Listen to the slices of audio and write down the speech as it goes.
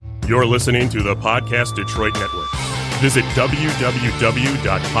You're listening to the Podcast Detroit Network. Visit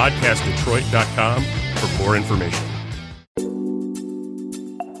www.podcastdetroit.com for more information.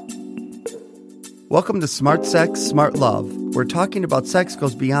 Welcome to Smart Sex, Smart Love, where talking about sex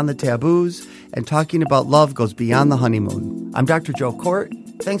goes beyond the taboos and talking about love goes beyond the honeymoon. I'm Dr. Joe Court.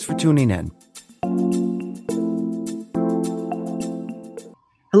 Thanks for tuning in.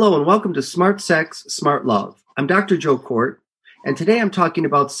 Hello and welcome to Smart Sex, Smart Love. I'm Dr. Joe Court, and today I'm talking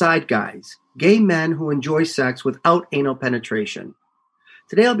about side guys, gay men who enjoy sex without anal penetration.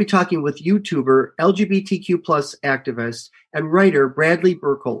 Today I'll be talking with YouTuber, LGBTQ plus activist, and writer Bradley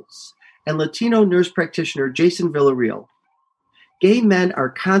Birkholz and Latino nurse practitioner Jason Villarreal. Gay men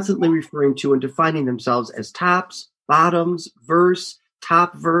are constantly referring to and defining themselves as tops, bottoms, verse,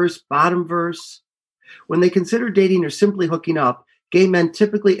 top verse, bottom verse. When they consider dating or simply hooking up, gay men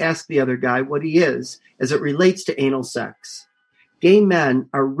typically ask the other guy what he is as it relates to anal sex. Gay men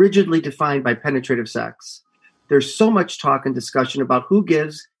are rigidly defined by penetrative sex. There's so much talk and discussion about who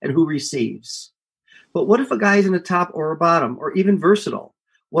gives and who receives. But what if a guy isn't a top or a bottom or even versatile?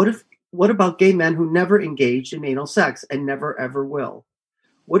 What about gay men who never engaged in anal sex and never ever will?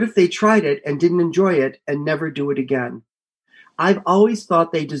 What if they tried it and didn't enjoy it and never do it again? I've always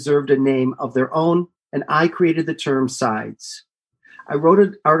thought they deserved a name of their own, and I created the term sides. I wrote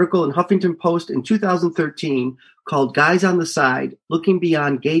an article in Huffington Post in 2013 called Guys on the Side, Looking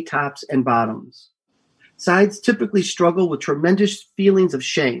Beyond Gay Tops and Bottoms. Sides typically struggle with tremendous feelings of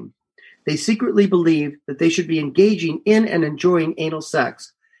shame. They secretly believe that they should be engaging in and enjoying anal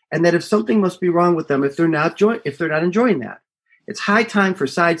sex, and that if something must be wrong with them if they're not enjoying that. It's high time for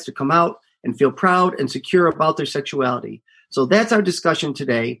sides to come out and feel proud and secure about their sexuality. So that's our discussion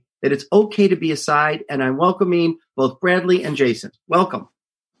today, that it's okay to be a side, and I'm welcoming both Bradley and Jason. Welcome.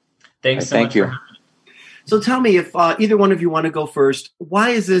 Thanks so much. Thank you. So tell me, if either one of you want to go first,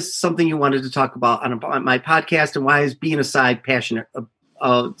 why is this something you wanted to talk about on my podcast, and why is being a side passionate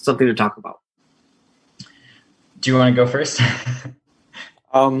something to talk about? Do you want to go first?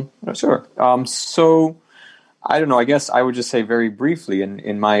 Sure. So I don't know. I guess I would just say very briefly,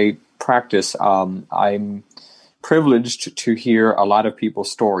 in my practice, I'm privileged to hear a lot of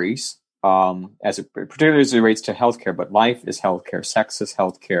people's stories, particularly as it relates to healthcare. But life is healthcare, sex is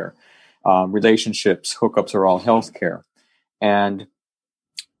healthcare, relationships, hookups are all healthcare, and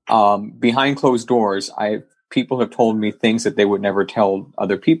behind closed doors, people have told me things that they would never tell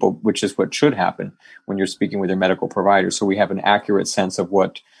other people, which is what should happen when you're speaking with your medical provider. So we have an accurate sense of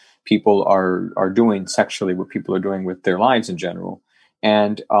what people are doing sexually, what people are doing with their lives in general.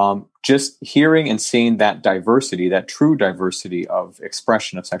 And just hearing and seeing that diversity, that true diversity of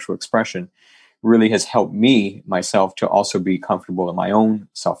expression, of sexual expression, really has helped me, myself, to also be comfortable in my own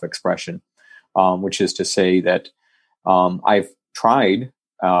self-expression, which is to say that I've tried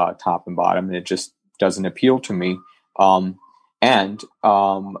top and bottom, and it just doesn't appeal to me. I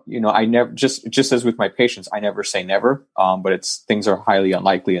never, just as with my patients, I never say never, but things are highly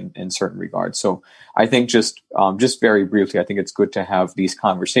unlikely in certain regards. So I think just very briefly, I think it's good to have these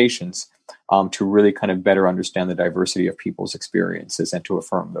conversations to really kind of better understand the diversity of people's experiences and to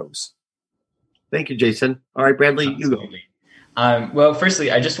affirm those. Thank you, Jason. All right, Bradley, you go. Well,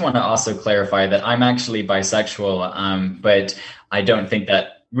 firstly, I just want to also clarify that I'm actually bisexual, but I don't think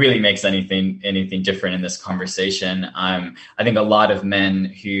that really makes anything different in this conversation. I think a lot of men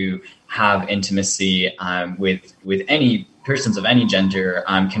who have intimacy with any persons of any gender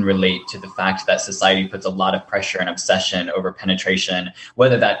can relate to the fact that society puts a lot of pressure and obsession over penetration,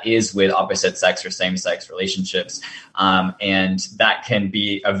 whether that is with opposite sex or same-sex relationships. And that can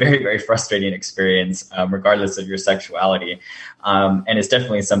be a very, very frustrating experience, regardless of your sexuality. And it's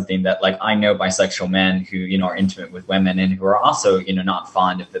definitely something that, like, I know bisexual men who, are intimate with women and who are also, not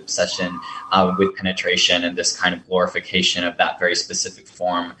fond of the obsession with penetration and this kind of glorification of that very specific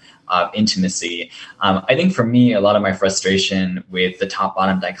form of intimacy. I think for me, a lot of my frustration with the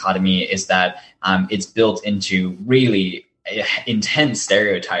top-bottom dichotomy is that it's built into really intense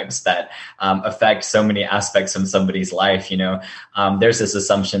stereotypes that affect so many aspects of somebody's life. There's this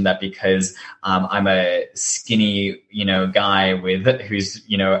assumption that because I'm a skinny, guy who's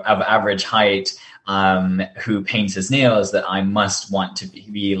of average height, who paints his nails, that I must want to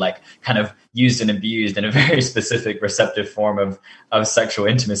be like kind of used and abused in a very specific receptive form of sexual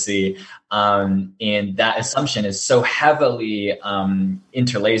intimacy. And that assumption is so heavily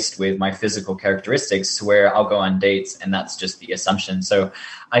interlaced with my physical characteristics to where I'll go on dates and that's just the assumption. So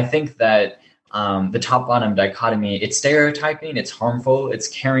I think that the top-bottom dichotomy, it's stereotyping, it's harmful, it's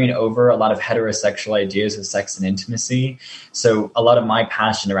carrying over a lot of heterosexual ideas of sex and intimacy. So a lot of my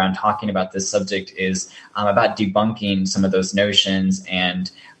passion around talking about this subject is about debunking some of those notions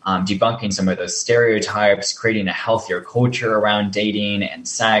and debunking some of those stereotypes, creating a healthier culture around dating and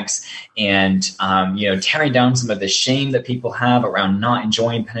sex, and tearing down some of the shame that people have around not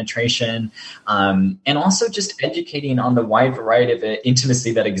enjoying penetration, and also just educating on the wide variety of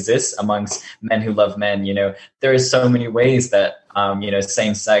intimacy that exists amongst men who love men. There are so many ways that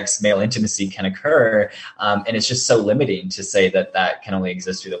same-sex male intimacy can occur, and it's just so limiting to say that can only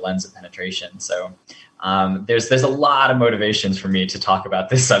exist through the lens of penetration. So there's a lot of motivations for me to talk about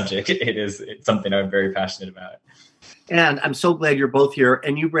this subject. It's something I'm very passionate about. And I'm so glad you're both here.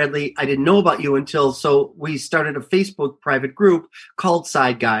 And you, Bradley, I didn't know about you so we started a Facebook private group called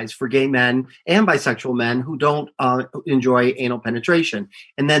Side Guys for gay men and bisexual men who don't enjoy anal penetration.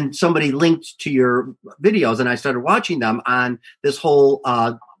 And then somebody linked to your videos, and I started watching them on this whole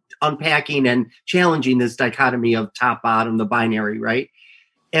unpacking and challenging this dichotomy of top, bottom, the binary, right?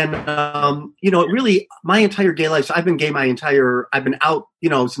 And, really my entire gay life, so I've been gay I've been out,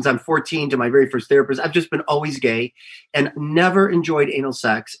 since I'm 14 to my very first therapist. I've just been always gay and never enjoyed anal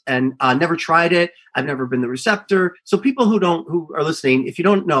sex and never tried it. I've never been the receptor. So people who are listening, if you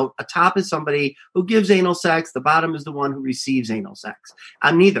don't know, a top is somebody who gives anal sex. The bottom is the one who receives anal sex.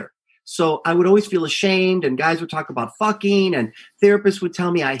 I'm neither. So I would always feel ashamed, and guys would talk about fucking, and therapists would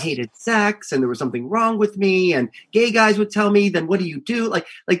tell me I hated sex and there was something wrong with me, and gay guys would tell me, then what do you do? Like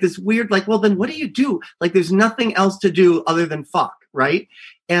this weird, well, then what do you do? Like there's nothing else to do other than fuck, right?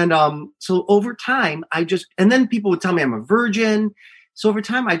 And so over time, and then people would tell me I'm a virgin. So over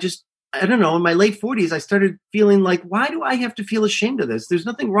time, I don't know, in my late 40s, I started feeling like, why do I have to feel ashamed of this? There's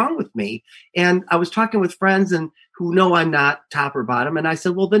nothing wrong with me. And I was talking with friends who know I'm not top or bottom. And I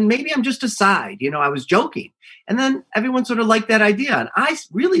said, well, then maybe I'm just a side. I was joking. And then everyone sort of liked that idea. And I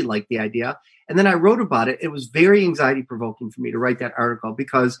really liked the idea. And then I wrote about it. It was very anxiety provoking for me to write that article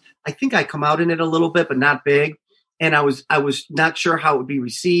because I think I come out in it a little bit, but not big. And I was not sure how it would be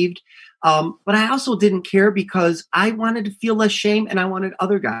received. But I also didn't care because I wanted to feel less shame and I wanted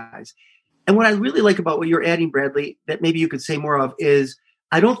other guys. And what I really like about what you're adding, Bradley, that maybe you could say more of is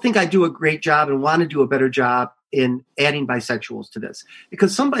I don't think I do a great job and want to do a better job in adding bisexuals to this.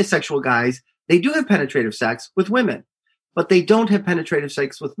 Because some bisexual guys, they do have penetrative sex with women, but they don't have penetrative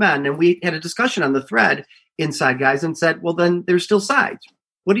sex with men. And we had a discussion on the thread inside Guys and said, well, then there's still sides.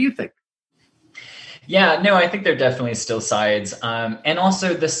 What do you think? Yeah, no, I think there are definitely still sides. And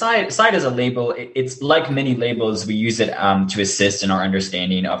also the side as a label, it's like many labels, we use it to assist in our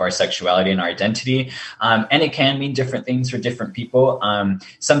understanding of our sexuality and our identity. And it can mean different things for different people.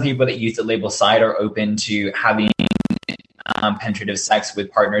 Some people that use the label side are open to having penetrative sex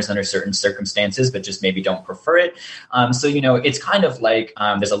with partners under certain circumstances, but just maybe don't prefer it. So it's kind of like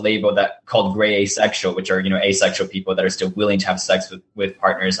there's a label that called gray asexual, which are asexual people that are still willing to have sex with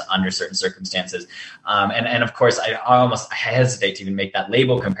partners under certain circumstances. And of course, I hesitate to even make that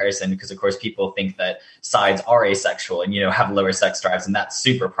label comparison because of course people think that sides are asexual and have lower sex drives, and that's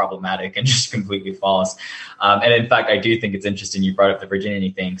super problematic and just completely false. And in fact, I do think it's interesting you brought up the virginity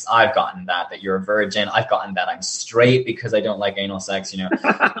thing, because I've gotten that you're a virgin. I've gotten that I'm straight because I don't like anal sex,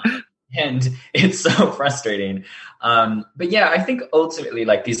 and it's so frustrating. But yeah, I think ultimately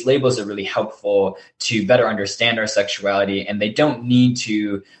these labels are really helpful to better understand our sexuality, and they don't need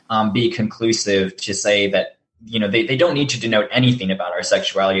to be conclusive to say that they don't need to denote anything about our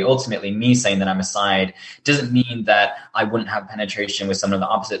sexuality. Ultimately, me saying that I'm a side doesn't mean that I wouldn't have penetration with someone of the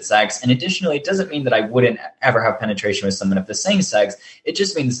opposite sex. And additionally, it doesn't mean that I wouldn't ever have penetration with someone of the same sex. It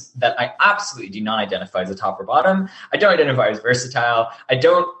just means that I absolutely do not identify as a top or bottom. I don't identify as versatile. I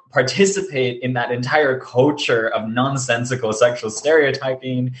don't participate in that entire culture of nonsensical sexual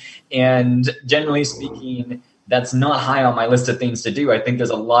stereotyping. And generally speaking, that's not high on my list of things to do. I think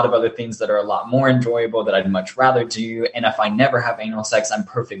there's a lot of other things that are a lot more enjoyable that I'd much rather do. And if I never have anal sex, I'm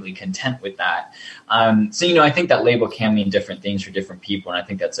perfectly content with that. So, I think that label can mean different things for different people. And I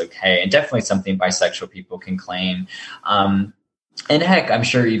think that's okay. And definitely something bisexual people can claim. And heck, I'm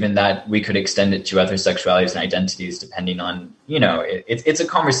sure even that we could extend it to other sexualities and identities, depending on, it's a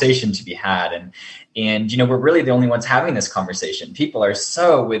conversation to be had. And we're really the only ones having this conversation. People have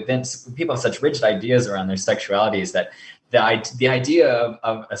such rigid ideas around their sexualities that the idea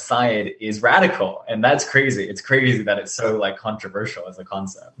of a side is radical. And that's crazy. It's crazy that it's so controversial as a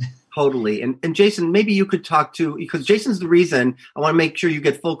concept. Totally. And Jason, maybe you could talk to, because Jason's the reason I want to make sure you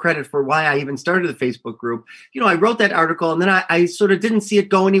get full credit for why I even started the Facebook group. I wrote that article and then I sort of didn't see it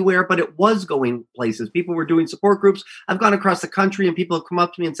go anywhere, but it was going places. People were doing support groups. I've gone across the country and people have come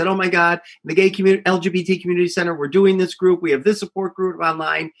up to me and said, oh my God, the gay community, LGBT community center, we're doing this group. We have this support group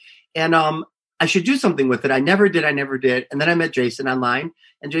online. And I should do something with it. I never did. And then I met Jason online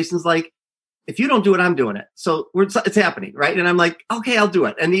and Jason's like, if you don't do it, I'm doing it. So it's happening, right? And I'm like, okay, I'll do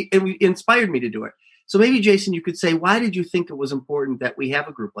it. And it inspired me to do it. So maybe, Jason, you could say, why did you think it was important that we have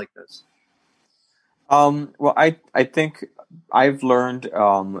a group like this? Well, I think I've learned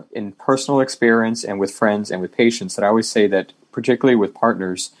in personal experience and with friends and with patients that I always say that, particularly with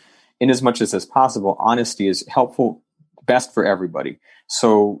partners, in as much as possible, honesty is helpful, best for everybody.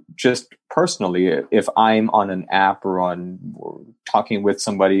 So just personally, if I'm on an app or talking with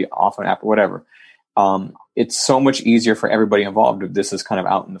somebody off an app or whatever, it's so much easier for everybody involved if this is kind of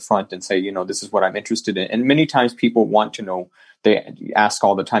out in the front and say, this is what I'm interested in. And many times people want to know, they ask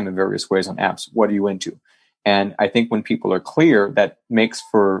all the time in various ways on apps, what are you into? And I think when people are clear, that makes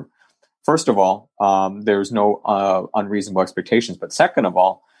for, first of all, there's no unreasonable expectations. But second of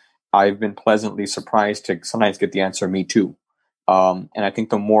all, I've been pleasantly surprised to sometimes get the answer, me too. And I think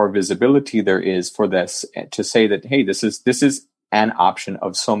the more visibility there is for this, to say that, hey, this is an option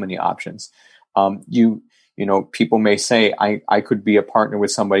of so many options. People may say, I could be a partner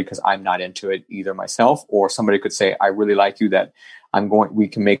with somebody because I'm not into it either myself, or somebody could say, I really like you, that we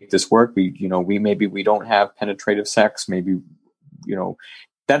can make this work. We don't have penetrative sex. Maybe,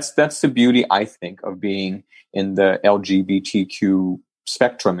 that's the beauty, I think, of being in the LGBTQ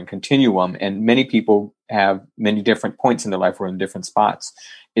spectrum and continuum. And many people have many different points in their life or in different spots,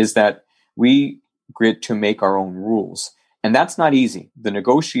 is that we get to make our own rules. And that's not easy. The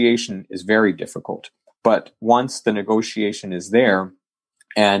negotiation is very difficult. But once the negotiation is there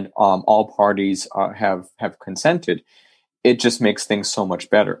and all parties have consented, it just makes things so much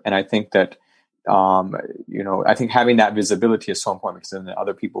better. And I think that, I think having that visibility is so important, because then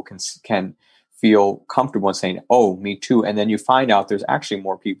other people can feel comfortable in saying, oh, me too. And then you find out there's actually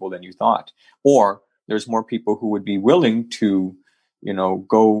more people than you thought, or there's more people who would be willing to,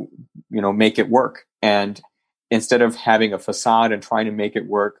 go, make it work. And instead of having a facade and trying to make it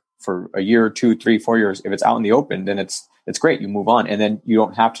work for a year, 2, 3, 4 years, if it's out in the open, then it's great. You move on, and then you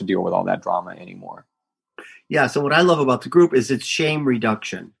don't have to deal with all that drama anymore. Yeah. So what I love about the group is it's shame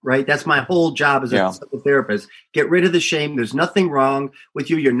reduction, right? That's my whole job as a psychotherapist. Get rid of the shame. There's nothing wrong with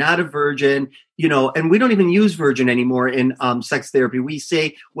you. You're not a virgin, and we don't even use virgin anymore in sex therapy. We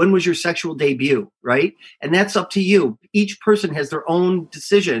say, when was your sexual debut, right? And that's up to you. Each person has their own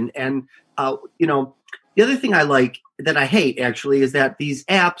decision. And, the other thing I like, that I hate actually, is that these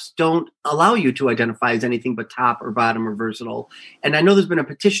apps don't allow you to identify as anything but top or bottom or versatile. And I know there's been a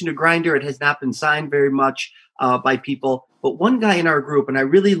petition to Grindr. It has not been signed very much by people. But one guy in our group, and I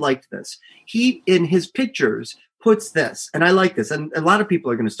really liked this, he, in his pictures, puts this, and I like this, and a lot of people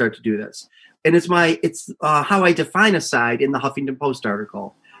are going to start to do this. And it's how I define a side in the Huffington Post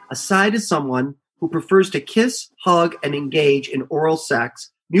article. A side is someone who prefers to kiss, hug, and engage in oral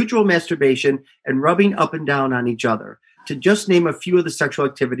sex, mutual masturbation, and rubbing up and down on each other, to just name a few of the sexual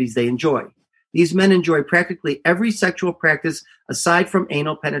activities they enjoy. These men enjoy practically every sexual practice aside from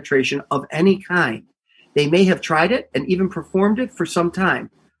anal penetration of any kind. They may have tried it and even performed it for some time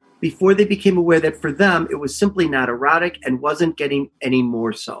before they became aware that for them it was simply not erotic and wasn't getting any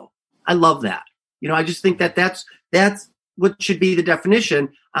more so. I love that. I just think that that's what should be the definition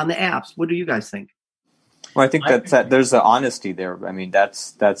on the apps. What do you guys think? Well, I think that there's the honesty there. I mean,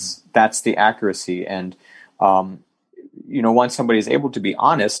 that's the accuracy. And, once somebody is able to be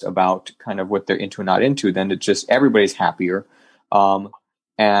honest about kind of what they're into and not into, then everybody's happier. You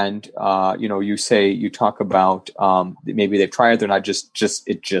talk about maybe they've tried it, they're not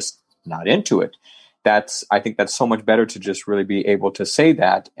just not into it. I think that's so much better to just really be able to say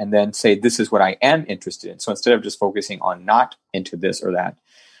that, and then say, this is what I am interested in. So instead of just focusing on not into this or that,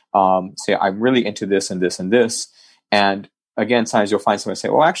 say, I'm really into this and this and this. And again, sometimes you'll find someone say,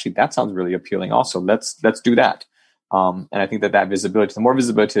 well, actually, that sounds really appealing also. Let's do that. And I think that visibility, the more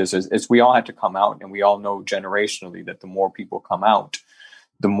visibility is we all have to come out, and we all know generationally that the more people come out,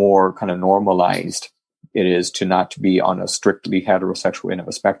 the more kind of normalized it is to not to be on a strictly heterosexual end of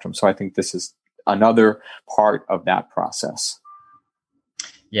a spectrum. So I think this is another part of that process.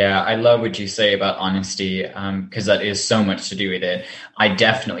 Yeah, I love what you say about honesty, because that is so much to do with it. I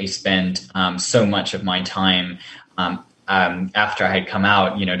definitely spent so much of my time after I had come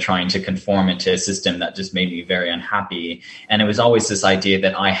out, trying to conform into a system that just made me very unhappy. And it was always this idea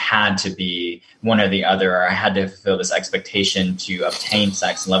that I had to be one or the other, or I had to fulfill this expectation to obtain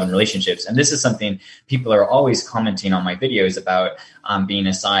sex and love and relationships. And this is something people are always commenting on my videos about, being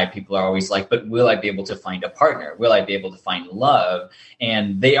a side. People are always like, but will I be able to find a partner? Will I be able to find love?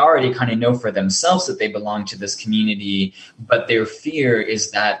 And they already kind of know for themselves that they belong to this community, but their fear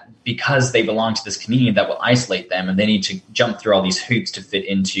is that because they belong to this community that will isolate them, and they need to jump through all these hoops to fit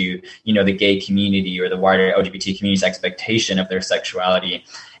into, the gay community or the wider LGBT community's expectation of their sexuality.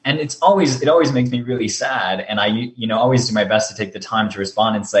 And it always makes me really sad. And I, always do my best to take the time to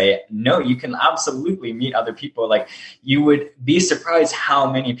respond and say, no, you can absolutely meet other people. Like, you would be surprised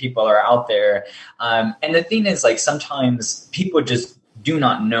how many people are out there. And the thing is, like, sometimes people just do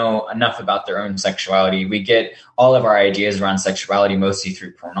not know enough about their own sexuality. We get all of our ideas around sexuality mostly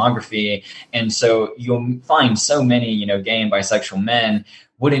through pornography. And so you'll find so many, gay and bisexual men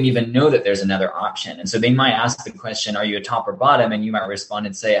wouldn't even know that there's another option. And so they might ask the question, are you a top or bottom? And you might respond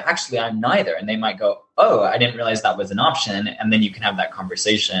and say, actually, I'm neither. And they might go, oh, I didn't realize that was an option. And then you can have that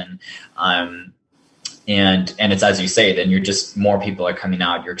conversation. And it's, as you say, then you're just, more people are coming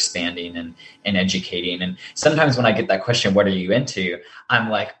out, you're expanding and educating. And sometimes when I get that question, what are you into? I'm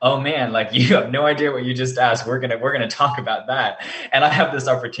like, oh man, like, you have no idea what you just asked. We're going to talk about that. And I have this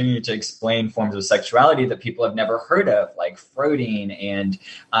opportunity to explain forms of sexuality that people have never heard of, like throating and,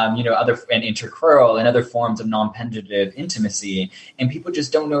 and intercrural and other forms of non-penetrative intimacy. And people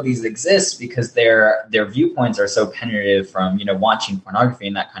just don't know these exist because their viewpoints are so penetrative from, watching pornography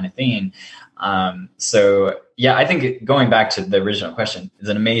and that kind of thing. So yeah, I think going back to the original question is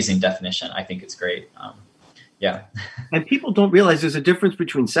an amazing definition. I think it's great. Yeah. And people don't realize there's a difference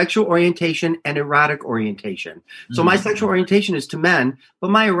between sexual orientation and erotic orientation. So my sexual orientation is to men, but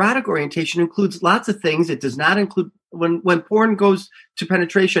my erotic orientation includes lots of things. It does not include, when porn goes to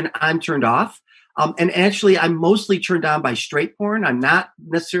penetration, I'm turned off. And actually, I'm mostly turned on by straight porn. I'm not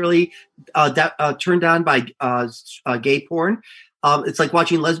necessarily turned on by gay porn. It's like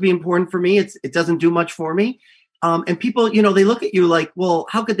watching lesbian porn for me. It doesn't do much for me. And people, they look at you like, well,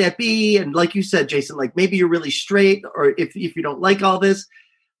 how could that be? And like you said, Jason, like, maybe you're really straight, or if you don't like all this.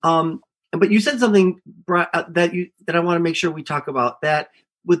 But you said something that I want to make sure we talk about, that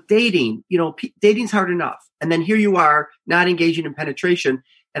with dating, dating's hard enough. And then here you are not engaging in penetration.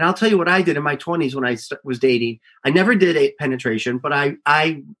 And I'll tell you what I did in my 20s when I was dating. I never did penetration, but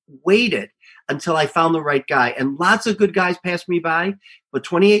I waited until I found the right guy. And lots of good guys passed me by. But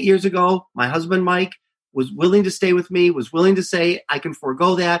 28 years ago, my husband, Mike, was willing to stay with me, was willing to say, I can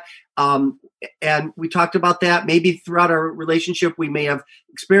forego that. And we talked about that. Maybe throughout our relationship, we may have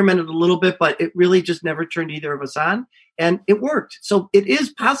experimented a little bit, but it really just never turned either of us on. And it worked. So it is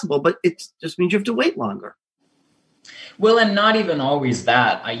possible, but it just means you have to wait longer. Well, and not even always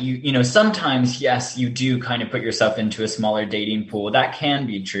that. Sometimes, yes, you do kind of put yourself into a smaller dating pool. That can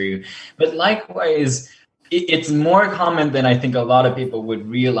be true. But likewise, it's more common than I think a lot of people would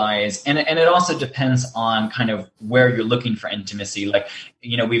realize. And it also depends on kind of where you're looking for intimacy. Like,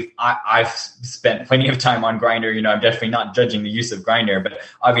 I've spent plenty of time on Grindr. I'm definitely not judging the use of Grindr, but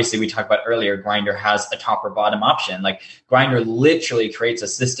obviously we talked about earlier, Grindr has a top or bottom option. Like, Grindr literally creates a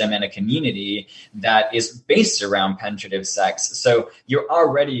system and a community that is based around penetrative sex. So you're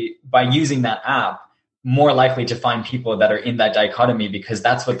already, by using that app, more likely to find people that are in that dichotomy, because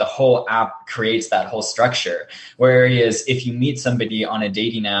that's what the whole app creates, that whole structure. Whereas if you meet somebody on a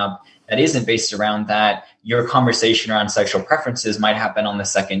dating app that isn't based around that, your conversation around sexual preferences might happen on the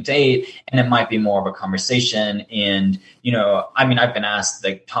second date, and it might be more of a conversation. And, I've been asked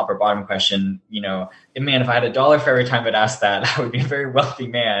the top or bottom question, man, if I had $1 for every time I'd ask that, I would be a very wealthy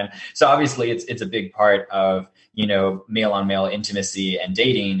man. So obviously it's a big part of, male on male intimacy and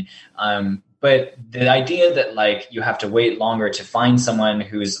dating. But the idea that, like, you have to wait longer to find someone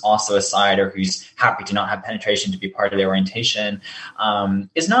who's also a side or who's happy to not have penetration to be part of their orientation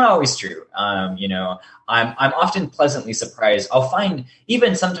is not always true. I'm often pleasantly surprised. I'll find,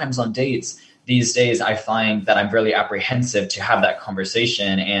 even sometimes on dates these days, I find that I'm really apprehensive to have that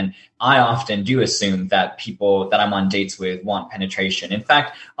conversation. And I often do assume that people that I'm on dates with want penetration. In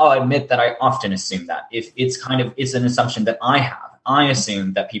fact, I'll admit that I often assume that. If it's an assumption that I have. I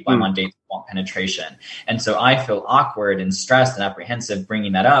assume that people I'm on dates want penetration. And so I feel awkward and stressed and apprehensive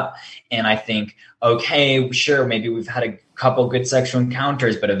bringing that up. And I think, okay, sure, maybe we've had a couple good sexual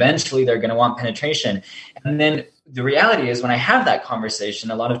encounters, but eventually they're going to want penetration. And then the reality is, when I have that conversation,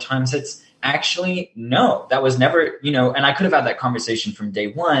 a lot of times it's actually, no, that was never, and I could have had that conversation from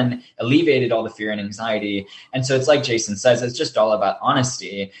day one, alleviated all the fear and anxiety. And so it's like Jason says, it's just all about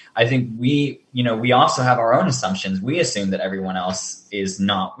honesty. I think we also have our own assumptions. We assume that everyone else is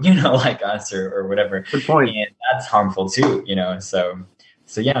not, like us or whatever. Good point. And that's harmful too, so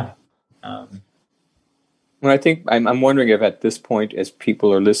yeah. Well, I think I'm wondering if at this point, as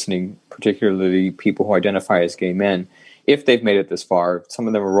people are listening, particularly people who identify as gay men, if they've made it this far, some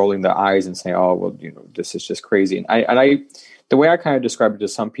of them are rolling their eyes and saying, "Oh, well, this is just crazy." And I, the way I kind of describe it to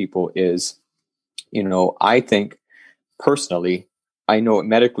some people is, I think personally, I know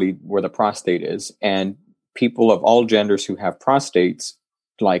medically where the prostate is, and people of all genders who have prostates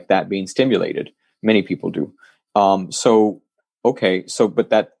like that being stimulated. Many people do. But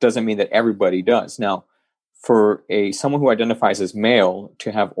that doesn't mean that everybody does. Now, for someone who identifies as male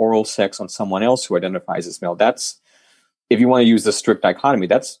to have oral sex on someone else who identifies as male, that's, if you want to use the strict dichotomy,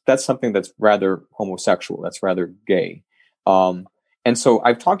 that's something that's rather homosexual. That's rather gay. And so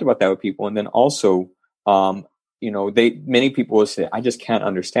I've talked about that with people, and then also, many people will say, I just can't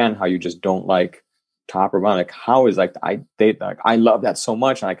understand how you just don't like top or bottom. Like, how is I love that so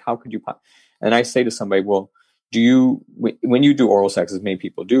much. And like, how could you? And I say to somebody, well, when you do oral sex, as many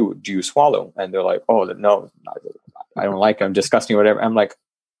people do you swallow? And they're like, oh, no, I don't like it. I'm disgusting or whatever. I'm like,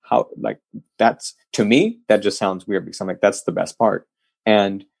 how? Like, that's, to me, that just sounds weird, because I'm like, that's the best part.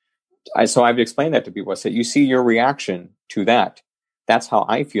 And so I've explained that to people. I said, you see your reaction to that. That's how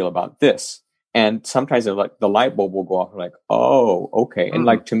I feel about this. And sometimes the light bulb will go off. I'm like, oh, okay. And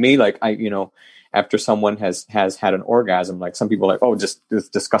like, to me, like, after someone has had an orgasm, like, some people are like, oh, just it's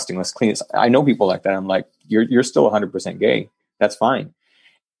disgusting, let's clean it. I know people like that. I'm like, you're still 100% gay. That's fine.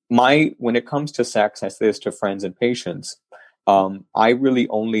 When it comes to sex, I say this to friends and patients, I really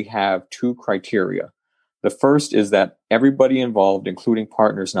only have two criteria. The first is that everybody involved, including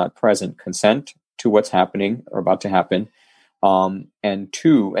partners not present, consent to what's happening or about to happen. And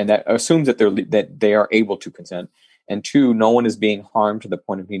two, and that assumes that they are able to consent. And two, no one is being harmed to the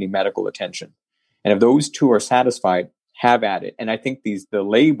point of needing medical attention. And if those two are satisfied, have at it. And I think the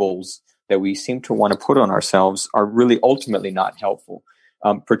labels that we seem to want to put on ourselves are really ultimately not helpful,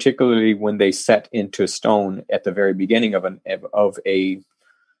 particularly when they set into stone at the very beginning of a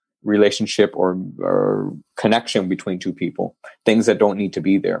relationship or connection between two people, things that don't need to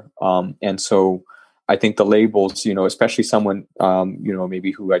be there. And so I think the labels, especially someone,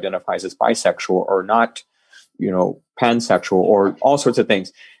 maybe who identifies as bisexual or not, pansexual or all sorts of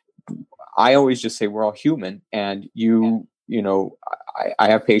things. I always just say we're all human, and I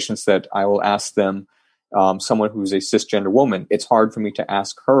have patients that I will ask them, someone who's a cisgender woman, it's hard for me to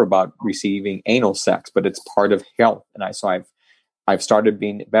ask her about receiving anal sex, but it's part of health. And I've started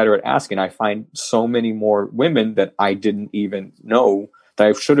being better at asking. I find so many more women that I didn't even know that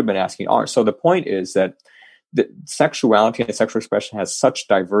I should have been asking are. So the point is that the sexuality and sexual expression has such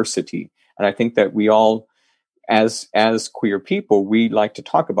diversity. And I think that we all, as queer people, we like to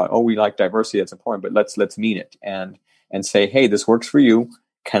talk about, we like diversity, that's important, but let's mean it and say, hey, this works for you.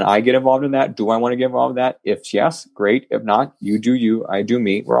 Can I get involved in that? Do I want to get involved in that? If yes, great. If not, you do you, I do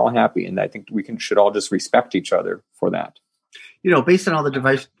me. We're all happy. And I think should all just respect each other for that. Based on all the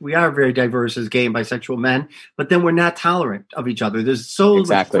device, we are very diverse as gay and bisexual men, but then we're not tolerant of each other. There's so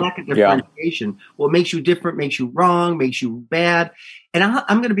much lack of differentiation. Yeah. What makes you different makes you wrong, makes you bad. And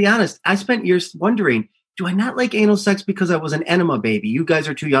I'm going to be honest, I spent years wondering, do I not like anal sex because I was an enema baby? You guys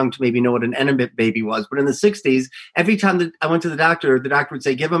are too young to maybe know what an enema baby was. But in the 60s, every time that I went to the doctor would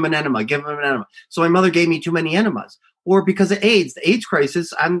say, give him an enema, give him an enema. So my mother gave me too many enemas. Or because of AIDS, the AIDS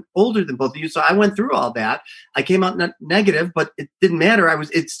crisis, I'm older than both of you. So I went through all that. I came out negative, but it didn't matter.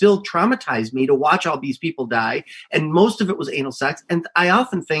 It still traumatized me to watch all these people die. And most of it was anal sex. And I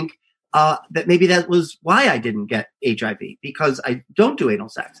often think that maybe that was why I didn't get HIV, because I don't do anal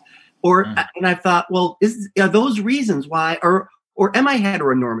sex. And I thought, well, are those reasons why, or am I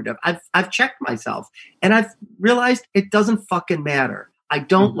heteronormative? I've checked myself, and I've realized it doesn't fucking matter. I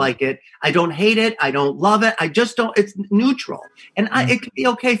don't like it. I don't hate it. I don't love it. I just don't. It's neutral, and it can be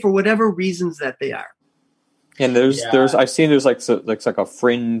okay for whatever reasons that they are. And I've seen there's like a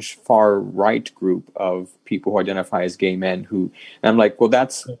fringe far right group of people who identify as gay men and I'm like, well,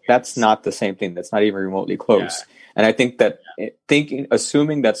 that's not the same thing. That's not even remotely close. Yeah. And I think that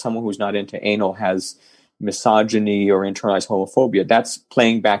assuming that someone who's not into anal has misogyny or internalized homophobia, that's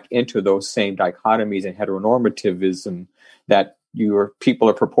playing back into those same dichotomies and heteronormativism that people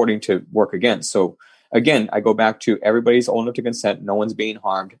are purporting to work against. So again, I go back to everybody's old enough to consent. No one's being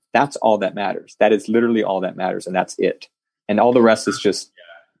harmed. That's all that matters. That is literally all that matters. And that's it. And all the rest is just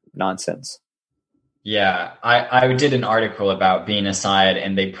nonsense. Yeah, I did an article about being a side,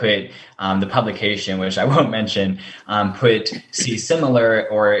 and they put the publication, which I won't mention, put similar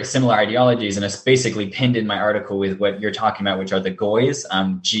ideologies, and it's basically pinned in my article with what you're talking about, which are the GOYs,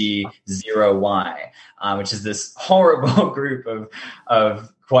 G0Y, which is this horrible group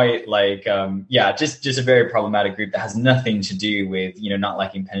of quite like, just a very problematic group that has nothing to do with, not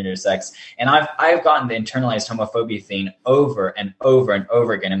liking penetrative sex. And I've gotten the internalized homophobia thing over and over and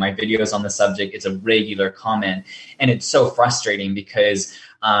over again in my videos on the subject. It's a regular comment, and it's so frustrating because,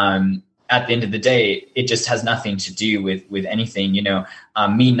 at the end of the day, it just has nothing to do with anything.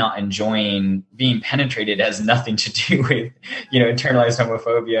 Me not enjoying being penetrated has nothing to do with internalized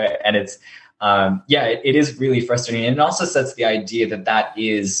homophobia, and it's it is really frustrating, and it also sets the idea that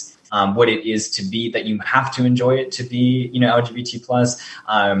is what it is to be, that you have to enjoy it to be LGBT plus,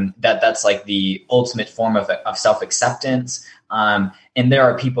 that's like the ultimate form of self-acceptance. And there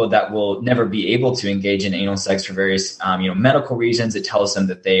are people that will never be able to engage in anal sex for various, medical reasons. It tells them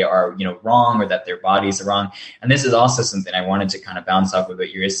that they are, wrong, or that their bodies are wrong. And this is also something I wanted to kind of bounce off of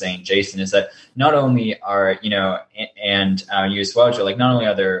what you were saying, Jason, is that not only are, and you as well, Joe, like not only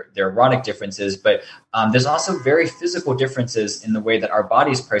are there erotic differences, but there's also very physical differences in the way that our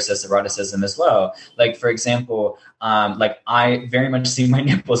bodies process eroticism as well. Like, for example, I very much see my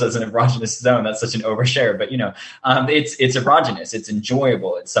nipples as an erogenous zone. That's such an overshare, but it's erogenous. It's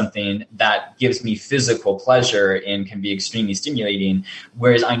enjoyable. It's something that gives me physical pleasure and can be extremely stimulating.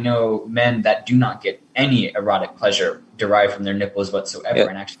 Whereas I know men that do not get any erotic pleasure derived from their nipples whatsoever,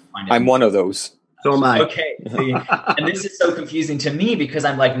 and actually find it. I'm one of those. So am I. Okay. See, and this is so confusing to me because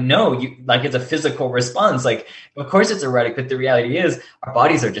I'm like, no, it's a physical response. Like, of course it's erotic, but the reality is our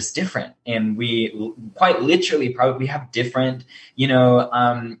bodies are just different. And we quite literally probably have different,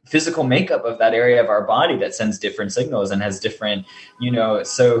 physical makeup of that area of our body that sends different signals and has different,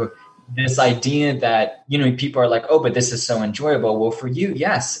 so this idea that, people are like, oh, but this is so enjoyable. Well, for you,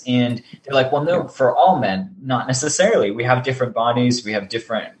 yes. And they're like, well, no, for all men, not necessarily. We have different bodies.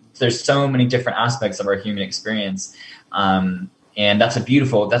 There's so many different aspects of our human experience. And that's a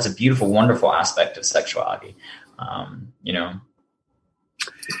beautiful, wonderful aspect of sexuality.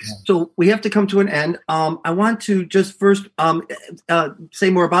 So we have to come to an end. I want to just first say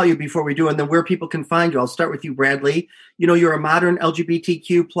more about you before we do, and then where people can find you. I'll start with you, Bradley. You're a modern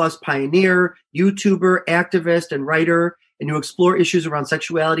LGBTQ plus pioneer, YouTuber, activist, and writer, and you explore issues around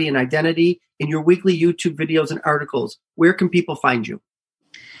sexuality and identity in your weekly YouTube videos and articles. Where can people find you?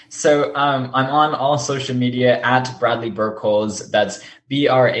 So I'm on all social media at Bradley Birkholz. That's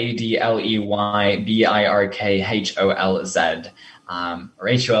BradleyBirkholz, or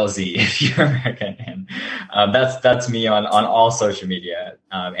HOLZ if you're American. And that's me on all social media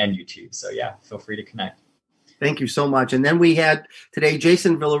and YouTube. So yeah, feel free to connect. Thank you so much. And then we had today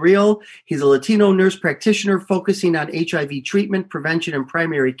Jason Villarreal. He's a Latino nurse practitioner focusing on HIV treatment, prevention, and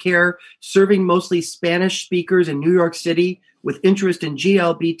primary care, serving mostly Spanish speakers in New York City with interest in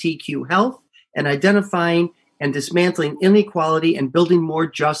GLBTQ health and identifying and dismantling inequality and building more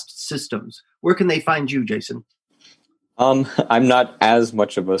just systems. Where can they find you, Jason? I'm not as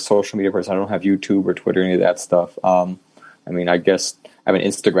much of a social media person. I don't have YouTube or Twitter, any of that stuff. I guess I have an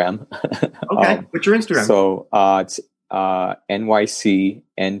Instagram. Okay. What's your Instagram? So it's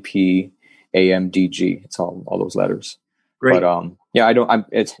NYCNPAMDG. It's all those letters. Great. But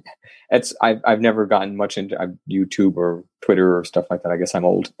I've never gotten much into YouTube or Twitter or stuff like that. I guess I'm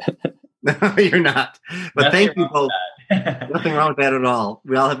old. You're not. But thank you both. Nothing wrong with that at all.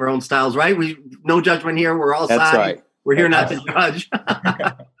 We all have our own styles, right? No judgment here. We're all That's sides. right. We're here not to judge.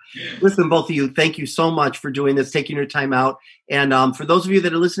 Listen, both of you, thank you so much for doing this, taking your time out. And for those of you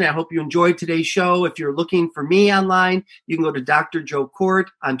that are listening, I hope you enjoyed today's show. If you're looking for me online, you can go to Dr. Joe Court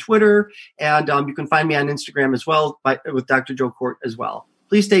on Twitter, and you can find me on Instagram as well with Dr. Joe Court as well.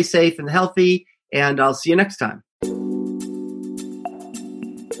 Please stay safe and healthy, and I'll see you next time.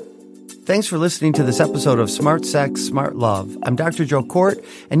 Thanks for listening to this episode of Smart Sex, Smart Love. I'm Dr. Joe Court,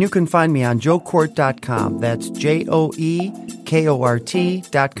 and you can find me on joecourt.com. That's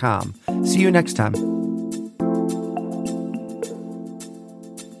JoeKort.com. See you next time.